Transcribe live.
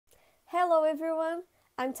Hello everyone,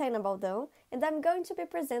 I'm Taina Baldão and I'm going to be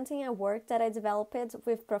presenting a work that I developed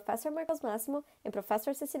with Professor Marcos Massimo and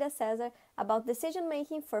Professor Cecilia Cesar about decision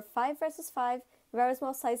making for 5 versus 5 very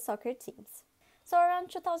small size soccer teams. So around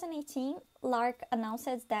 2018, LARC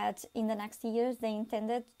announced that in the next years they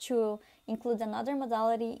intended to include another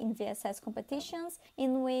modality in VSS competitions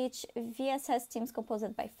in which VSS teams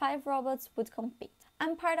composed by 5 robots would compete.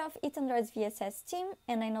 I'm part of Android's VSS team,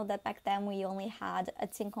 and I know that back then we only had a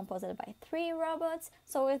team composed by 3 robots.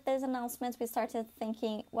 So with this announcement, we started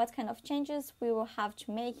thinking what kind of changes we will have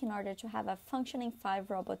to make in order to have a functioning 5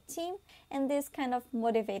 robot team, and this kind of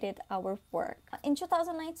motivated our work. In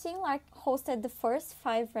 2019, LARC hosted the first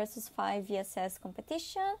 5 versus 5 VSS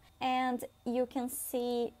competition, and you can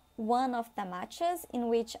see one of the matches in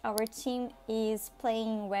which our team is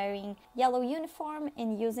playing wearing yellow uniform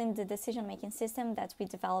and using the decision-making system that we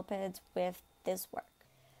developed with this work.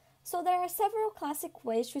 So there are several classic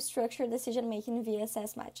ways to structure decision-making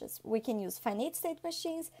VSS matches. We can use finite state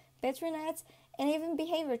machines, battery nets, and even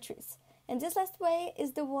behavior trees. And this last way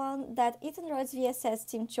is the one that Android's VSS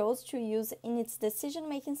team chose to use in its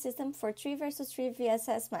decision-making system for 3 versus 3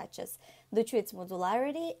 VSS matches, due to its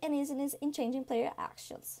modularity and easiness in changing player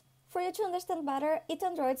actions. For you to understand better,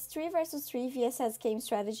 Android's 3 versus 3 VSS game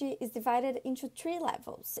strategy is divided into 3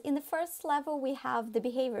 levels. In the first level, we have the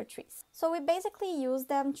behavior trees. So we basically use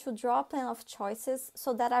them to draw a plan of choices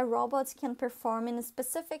so that our robots can perform in a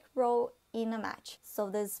specific role in a match. So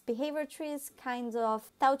this behavior trees kind of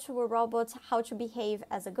tell to a robot how to behave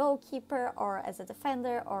as a goalkeeper or as a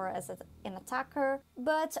defender or as an attacker.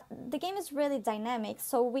 But the game is really dynamic,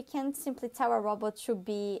 so we can't simply tell a robot to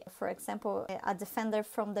be, for example, a defender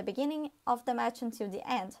from the beginning of the match until the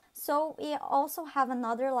end. So we also have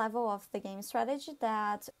another level of the game strategy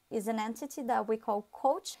that is an entity that we call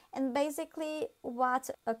coach, and basically what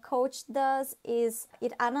a coach does is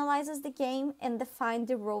it analyzes the game and defines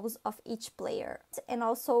the roles of each player, and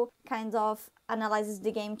also kind of analyzes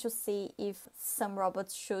the game to see if some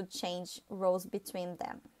robots should change roles between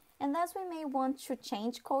them. And as we may want to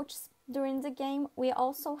change coaches during the game, we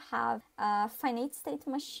also have a finite state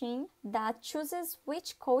machine that chooses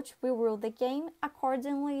which coach will rule the game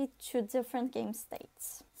accordingly to different game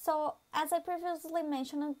states. So, as I previously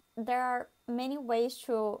mentioned, there are many ways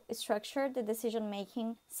to structure the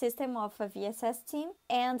decision-making system of a VSS team,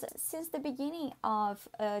 and since the beginning of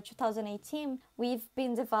 2018, we've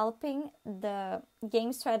been developing the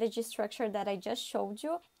game strategy structure that I just showed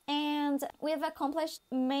you, and we've accomplished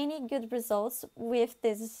many good results with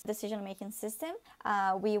this decision-making system.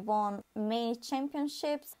 We won many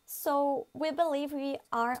championships, so we believe we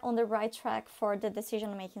are on the right track for the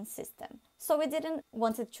decision-making system. So we didn't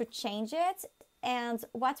want to change it, and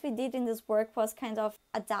what we did in this work was kind of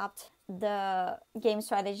adapt the game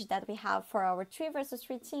strategy that we have for our 3 versus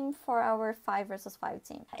 3 team for our 5 versus 5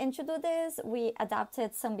 team. And to do this, we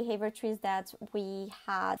adapted some behavior trees that we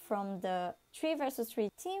had from the 3 versus 3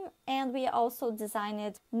 team, and we also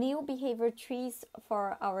designed new behavior trees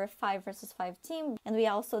for our 5 versus 5 team, and we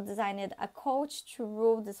also designed a coach to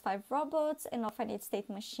rule these 5 robots and a finite state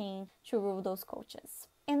machine to rule those coaches.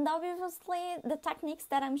 And obviously, the techniques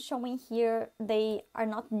that I'm showing here, they are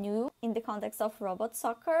not new in the context of robot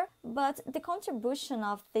soccer, but the contribution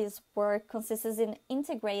of this work consists in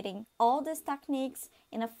integrating all these techniques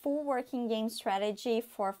in a full working game strategy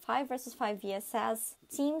for 5 versus 5 VSS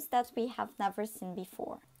teams that we have never seen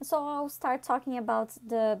before. So I'll start talking about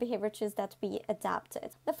the behavior trees that we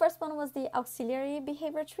adapted. The first one was the auxiliary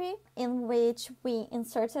behavior tree, in which we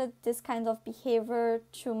inserted this kind of behavior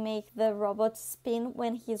to make the robot spin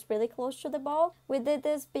when he's really close to the ball. We did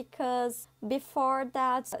this because before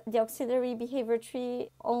that, the auxiliary behavior tree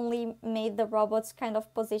only made the robots kind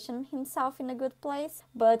of position himself in a good place,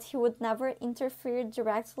 but he would never interfere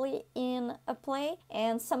directly in a play,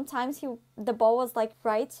 and sometimes the ball was like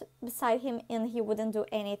right beside him and he wouldn't do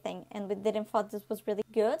anything, and we didn't thought this was really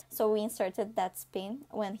good, so we inserted that spin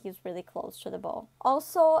when he's really close to the ball.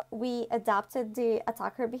 Also, we adapted the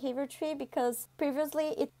attacker behavior tree because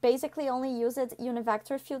previously it basically only used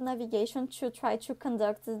univector field navigation to try to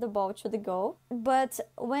conduct the ball to the goal, but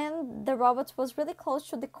when the robot was really close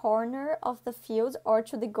to the corner of the field or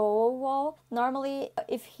to the goal wall, normally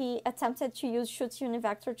if he attempted to use shoot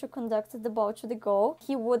univector to conduct the ball to the goal,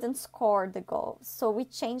 he wouldn't score the goal. So we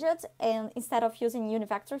changed it, and instead of using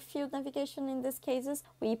univector field navigation in these cases,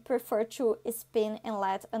 we prefer to spin and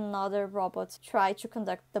let another robot try to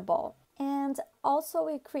conduct the ball. And also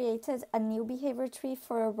we created a new behavior tree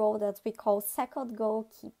for a role that we call second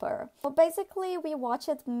goalkeeper. So basically we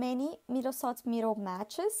watched many middle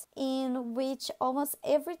matches in which almost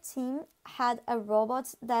every team had a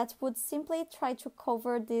robot that would simply try to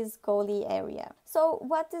cover this goalie area. So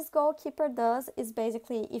what this goalkeeper does is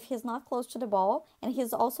basically, if he's not close to the ball and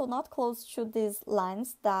he's also not close to these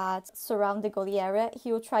lines that surround the goalie area,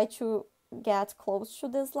 he will try to get close to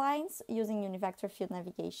these lines using univector field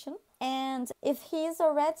navigation. And if he is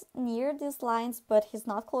already near these lines but he's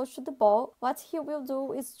not close to the ball, what he will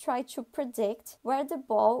do is try to predict where the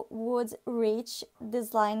ball would reach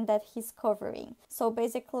this line that he's covering. So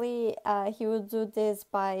basically he will do this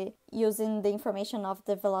by using the information of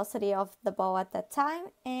the velocity of the ball at that time,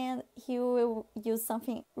 and he will use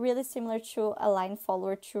something really similar to a line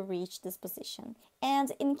follower to reach this position.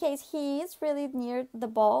 And in case he is really near the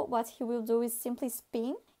ball, what he will do is simply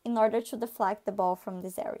spin in order to deflect the ball from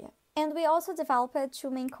this area. And we also developed two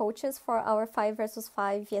main coaches for our 5 versus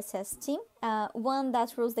 5 VSS team. One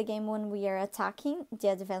that rules the game when we are attacking, the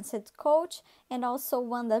advanced coach, and also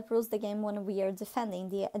one that rules the game when we are defending,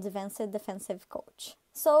 the advanced defensive coach.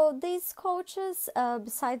 So these coaches,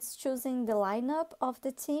 besides choosing the lineup of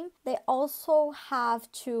the team, they also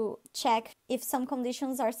have to check if some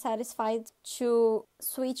conditions are satisfied to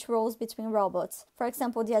switch roles between robots. For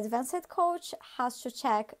example, the advanced coach has to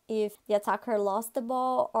check if the attacker lost the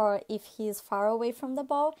ball or if he is far away from the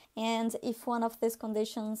ball, and if one of these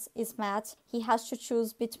conditions is met, he has to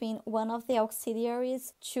choose between one of the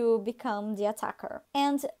auxiliaries to become the attacker.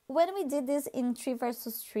 And when we did this in 3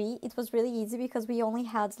 versus 3, it was really easy because we only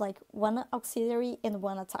had like one auxiliary and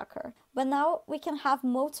one attacker. But now we can have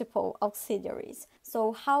multiple auxiliaries.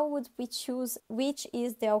 So how would we choose which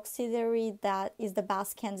is the auxiliary that is the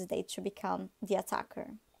best candidate to become the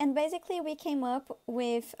attacker? And basically we came up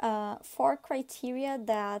with 4 criteria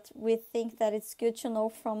that we think that it's good to know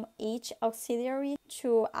from each auxiliary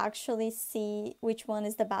to actually see which one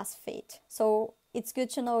is the best fit. So it's good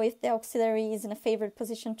to know if the auxiliary is in a favored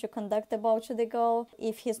position to conduct the ball to the goal,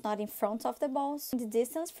 if he's not in front of the balls, the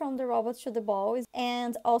distance from the robot to the ball,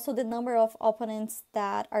 and also the number of opponents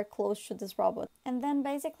that are close to this robot. And then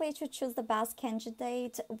basically to choose the best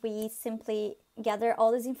candidate, we simply gather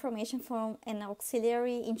all this information from an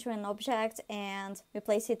auxiliary into an object and we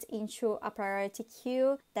place it into a priority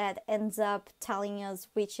queue that ends up telling us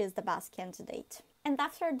which is the best candidate. And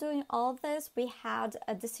after doing all of this, we had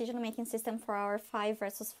a decision-making system for our 5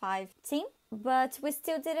 versus 5 team, but we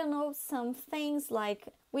still didn't know some things like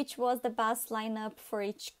which was the best lineup for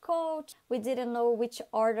each coach. We didn't know which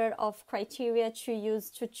order of criteria to use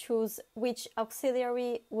to choose which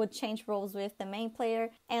auxiliary would change roles with the main player.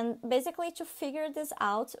 And basically to figure this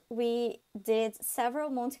out, we did several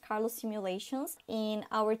Monte Carlo simulations in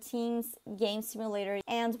our team's game simulator,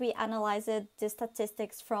 and we analyzed the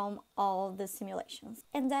statistics from all the simulations.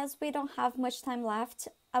 And as we don't have much time left,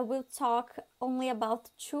 I will talk only about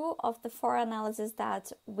 2 of the 4 analyses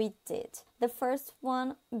that we did. The first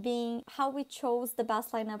one being how we chose the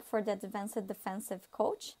best lineup for the advanced defensive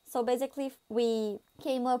coach. So basically we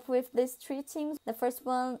came up with these 3 teams. The first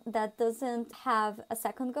one that doesn't have a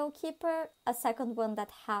second goalkeeper, a second one that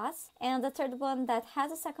has, and the third one that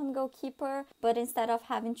has a second goalkeeper, but instead of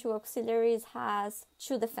having 2 auxiliaries has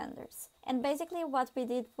 2 defenders. And basically what we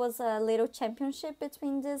did was a little championship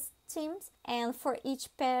between these teams, and for each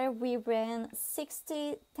pair we ran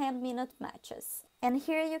 60 10-minute matches. And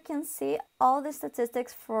here you can see all the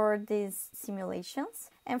statistics for these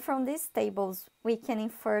simulations. And from these tables, we can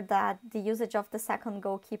infer that the usage of the second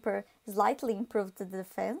goalkeeper slightly improved the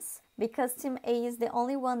defense, because Team A is the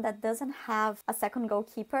only one that doesn't have a second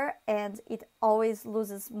goalkeeper and it always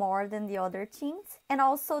loses more than the other teams. And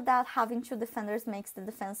also that having 2 defenders makes the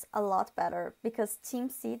defense a lot better, because Team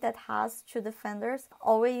C that has 2 defenders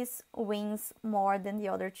always wins more than the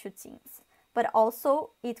other 2 teams. But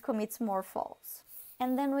also it commits more fouls.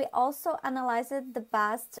 And then we also analyzed the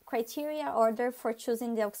best criteria order for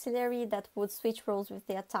choosing the auxiliary that would switch roles with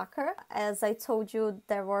the attacker. As I told you,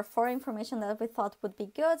 there were 4 information that we thought would be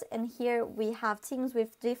good, and here we have teams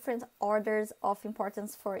with different orders of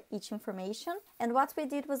importance for each information. And what we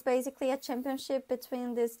did was basically a championship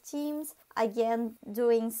between these teams, again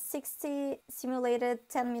doing 60 simulated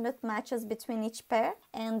 10-minute matches between each pair,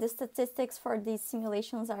 and the statistics for these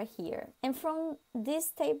simulations are here. And from these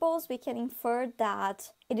tables we can infer that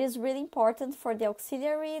it is really important for the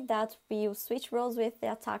auxiliary that will switch roles with the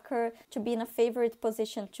attacker to be in a favorite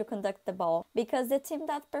position to conduct the ball, because the team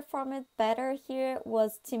that performed better here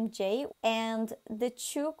was Team J, and the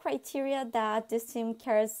two criteria that this team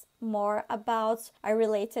cares more about are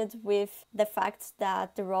related with the fact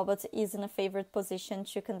that the robot is in a favored position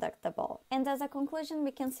to conduct the ball. And as a conclusion,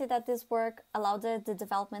 we can see that this work allowed the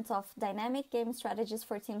development of dynamic game strategies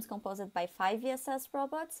for teams composed by 5 VSS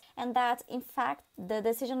robots, and that in fact the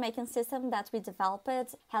decision-making system that we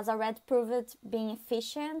developed has already proved being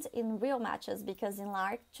efficient in real matches, because in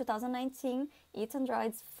LARC 2019 It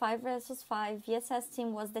Android's 5 vs 5 VSS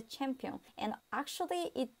team was the champion, and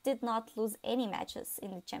actually it did not lose any matches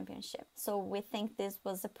in the championship. So we think this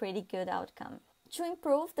was a pretty good outcome. To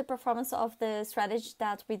improve the performance of the strategy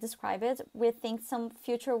that we described, we think some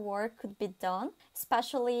future work could be done,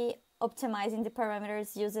 especially optimizing the parameters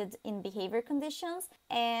used in behavior conditions,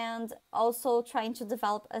 and also trying to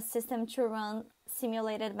develop a system to run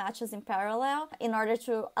simulated matches in parallel in order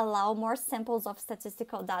to allow more samples of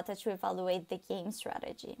statistical data to evaluate the game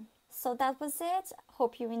strategy. So that was it.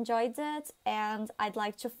 Hope you enjoyed it, and I'd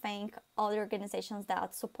like to thank all the organizations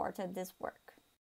that supported this work.